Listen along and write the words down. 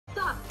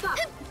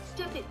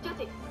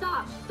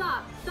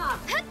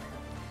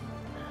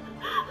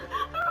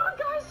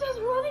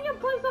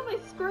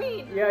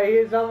Yeah, he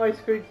is on my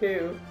screen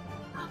too.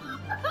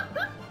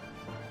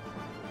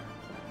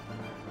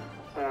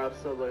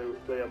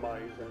 Absolutely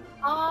amazing.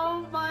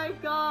 Oh my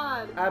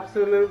god!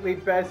 Absolutely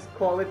best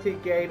quality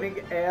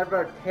gaming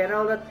ever. 10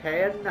 out of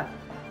 10.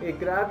 You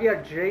grab your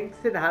drinks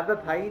and have a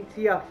pint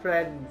to your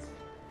friends.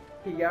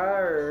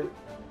 Here.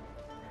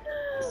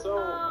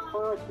 So,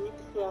 for a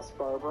BTS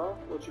Barbara,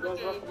 would you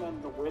guys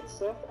recommend the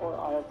Witsith or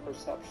Eye of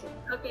Perception?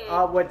 Okay,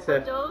 Witsith. for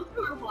those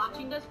who are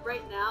watching this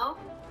right now,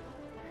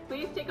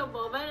 please take a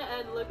moment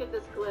and look at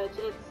this glitch.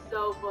 It's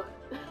so fun.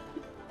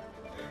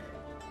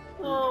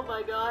 Oh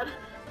my god.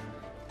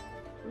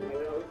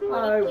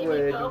 I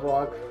would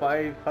walk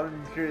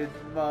 500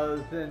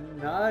 miles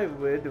and I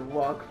would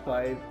walk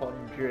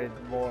 500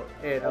 more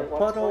in a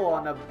puddle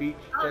on a beach.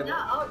 Oh,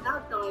 now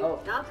it's going. Oh.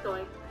 Now it's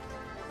going.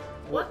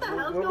 What the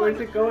hell's going on? Where's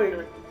it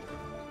going?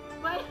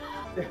 Wait.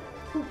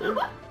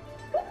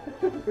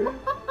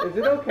 Is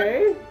it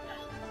okay?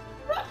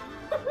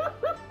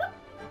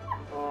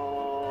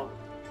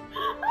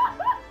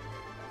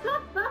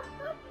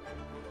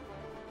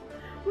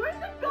 Where's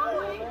it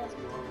going?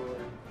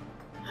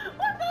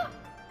 What the?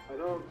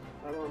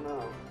 I don't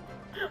know.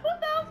 What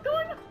the hell's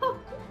going on?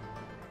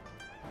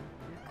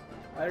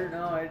 I don't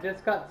know, I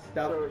just got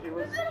stuck. So he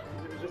was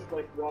just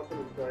like walking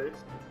in place.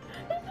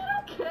 Is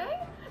it okay?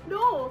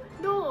 No.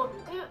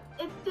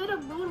 It did a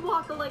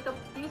moonwalk like a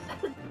few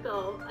seconds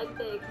ago, I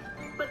think.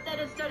 But then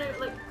it started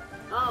like,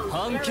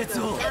 oh, there we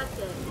go. That's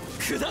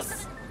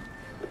it.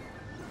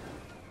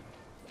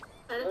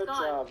 And it's Good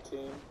gone. job,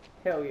 team.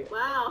 Hell yeah.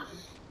 Wow.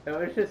 That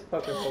was just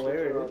fucking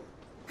hilarious.